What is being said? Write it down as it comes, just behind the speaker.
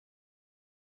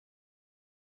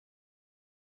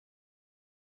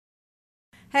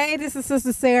Hey, this is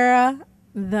Sister Sarah,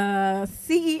 the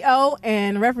CEO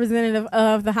and representative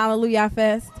of the HalleluYAH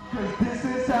Fest. This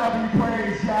is how we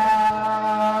praise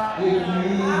YAH. If you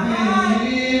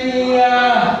believe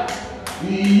YAH,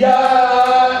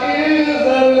 YAH is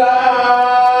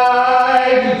alive.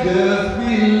 Just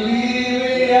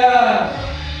believe YAH.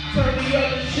 Turn the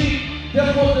other cheek.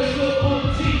 That's what the good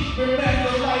book teach.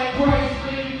 Remember, like Christ,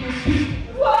 when you can speak.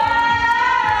 Wow!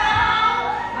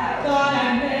 I thought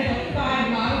I'd never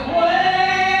find my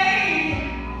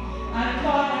way. I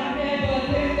thought I'd never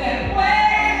live that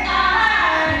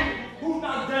way. Who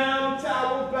knocked down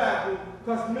Tower Babel?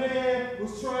 Cause man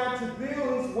was trying to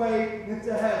build his way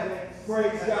into heaven.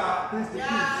 Praise God. Here's the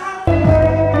peace.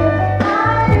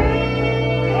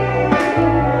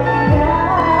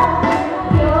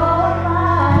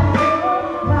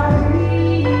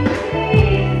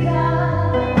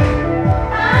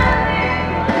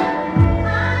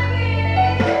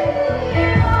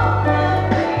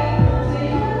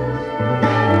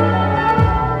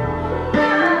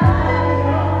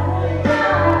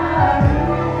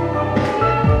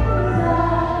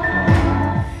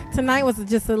 Tonight was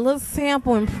just a little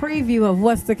sample and preview of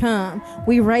what's to come.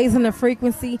 We raising the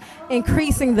frequency,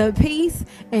 increasing the peace,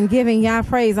 and giving Yah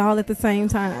praise all at the same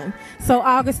time. So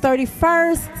August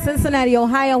 31st, Cincinnati,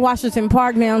 Ohio, Washington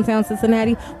Park, downtown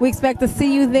Cincinnati. We expect to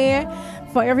see you there.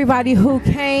 For everybody who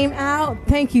came out,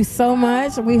 thank you so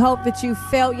much. We hope that you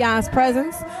felt Yah's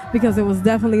presence because it was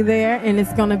definitely there, and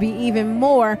it's going to be even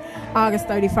more August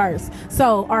 31st.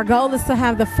 So our goal is to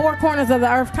have the four corners of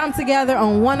the earth come together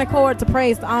on one accord to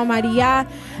praise the Almighty Yah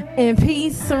in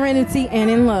peace, serenity, and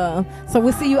in love. So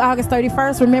we'll see you August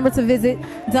 31st. Remember to visit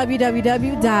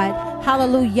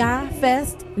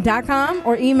www.HalleluYAHfest.com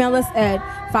or email us at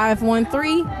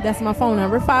 513, that's my phone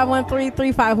number,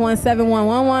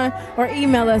 513-351-7111, or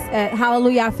email us at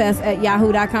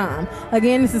HalleluYAHfest@yahoo.com.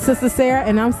 Again, this is Sister Sarah,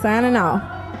 and I'm signing off.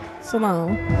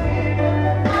 Shalom.